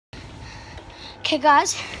Okay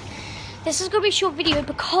guys, this is going to be a short video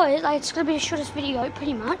because it's going to be the shortest video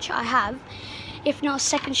pretty much I have, if not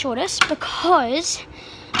second shortest, because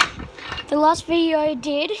the last video I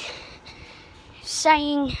did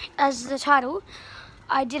saying as the title,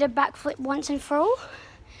 I did a backflip once and for all.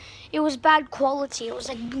 It was bad quality, it was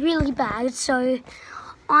like really bad, so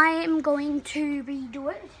I am going to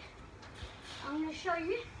redo it. I'm going to show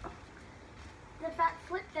you the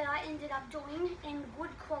backflip that I ended up doing in good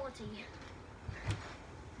quality.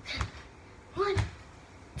 1,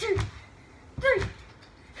 2, 3.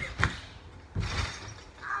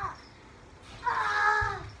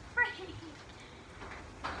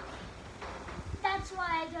 That's why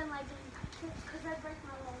I don't like doing backflips, because I break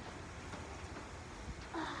my leg.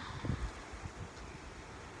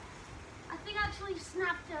 I think I actually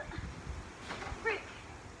snapped it. Frick.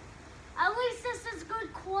 At least this is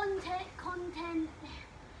good content.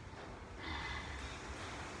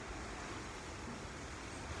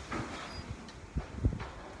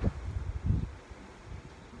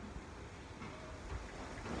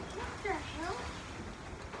 What the hell?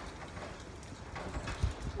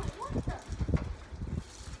 Wait, what the?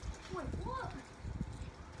 Wait, what?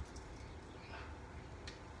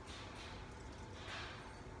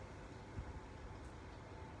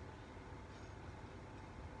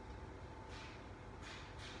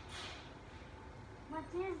 What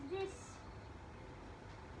is this?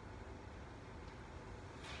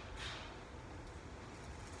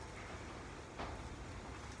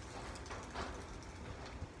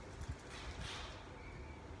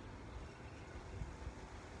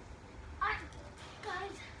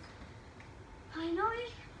 Guys, I know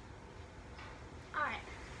it. Alright,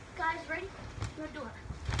 guys, ready? We're gonna do it.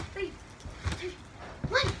 3, 2,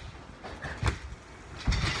 1.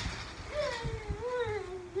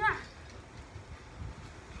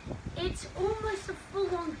 It's almost a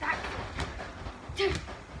full-on backflip. 2,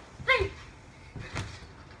 3.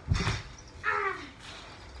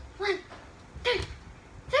 1, 2,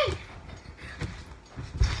 3.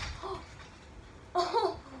 Oh.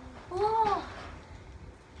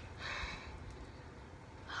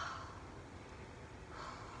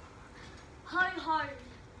 Hard.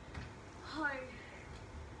 Ho.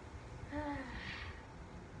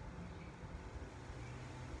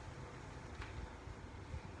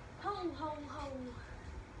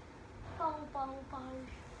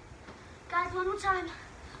 Guys, one more time.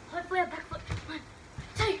 Hopefully a backflip. 1,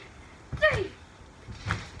 2, 3.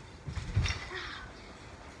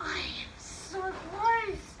 I am so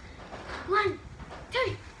close. 1,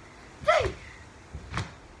 2, 3.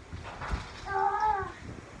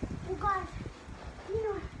 Well, guys,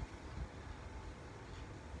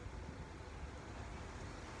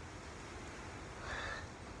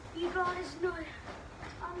 you guys know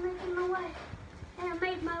I'm making my way, and I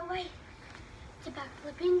made my way to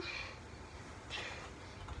backflipping.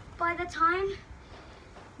 By the time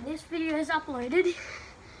this video is uploaded,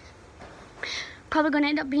 probably gonna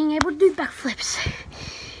end up being able to do backflips.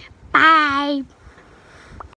 Bye.